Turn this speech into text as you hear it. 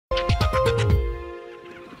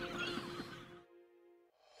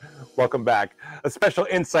Welcome back. A special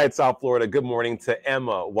Insight South Florida. Good morning to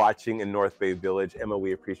Emma watching in North Bay Village. Emma,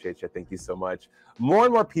 we appreciate you. Thank you so much. More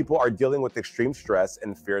and more people are dealing with extreme stress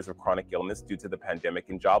and fears of chronic illness due to the pandemic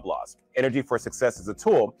and job loss. Energy for Success is a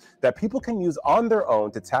tool that people can use on their own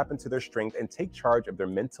to tap into their strength and take charge of their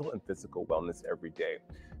mental and physical wellness every day.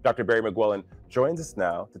 Dr. Barry McGuillen joins us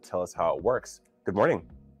now to tell us how it works. Good morning.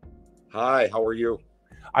 Hi, how are you?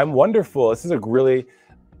 I'm wonderful. This is a really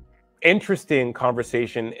interesting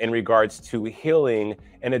conversation in regards to healing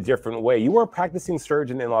in a different way. You were a practicing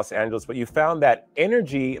surgeon in Los Angeles, but you found that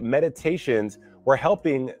energy meditations were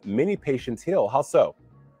helping many patients heal. How so?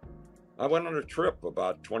 I went on a trip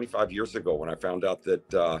about 25 years ago when I found out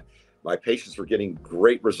that my patients were getting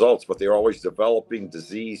great results, but they were always developing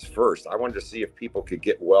disease first. I wanted to see if people could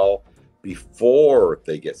get well before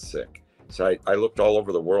they get sick. So I looked all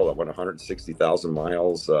over the world. I went 160,000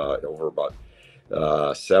 miles over about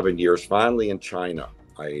 7 years. Finally, in China,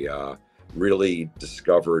 I really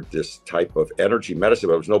discovered this type of energy medicine,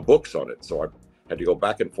 but there was no books on it. So I had to go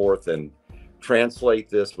back and forth and translate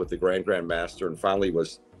this with the Grand Master, and finally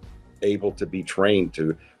was able to be trained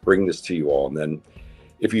to bring this to you all. And then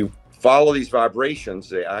if you follow these vibrations,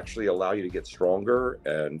 they actually allow you to get stronger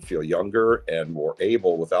and feel younger and more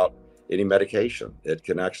able without any medication. It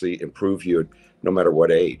can actually improve you no matter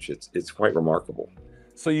what age. It's quite remarkable.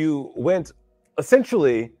 So you went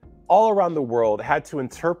essentially all around the world, had to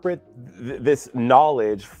interpret this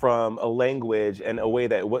knowledge from a language and a way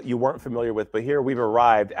that what you weren't familiar with, but here we've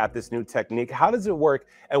arrived at this new technique. How does it work,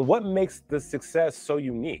 and what makes the success so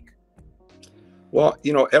unique? Well,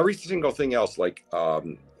 you know, every single thing else, like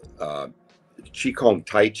Qigong,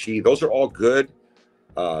 Tai Chi, those are all good.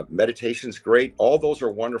 Meditation's great. All those are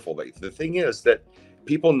wonderful. The thing is that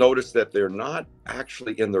people notice that they're not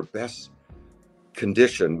actually in their best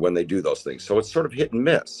condition when they do those things. So it's sort of hit and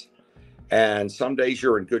miss. And some days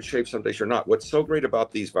you're in good shape, some days you're not. What's so great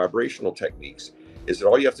about these vibrational techniques is that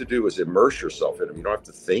all you have to do is immerse yourself in them. You don't have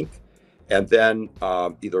to think. And then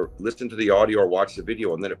either listen to the audio or watch the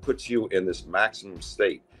video, and then it puts you in this maximum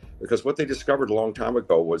state. Because what they discovered a long time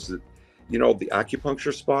ago was that, you know, the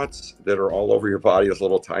acupuncture spots that are all over your body, those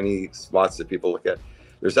little tiny spots that people look at,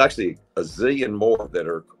 there's actually a zillion more that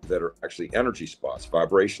are actually energy spots,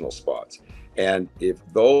 vibrational spots. And if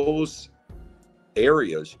those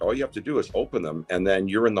areas, all you have to do is open them, and then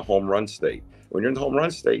you're in the home run state. When you're in the home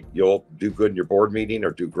run state, you'll do good in your board meeting,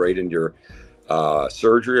 or do great in your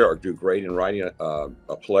surgery, or do great in writing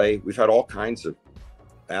a play. We've had all kinds of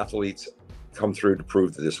athletes come through to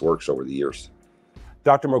prove that this works over the years.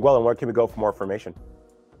 Dr. McGuillen, where can we go for more information?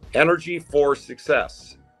 Energy for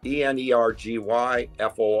Success,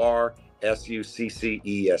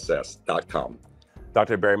 EnergyForSuccess.com.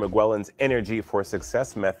 Dr. Barry McGuillen's Energy for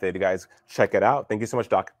Success method. You guys, check it out. Thank you so much,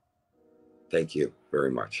 Doc. Thank you very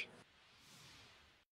much.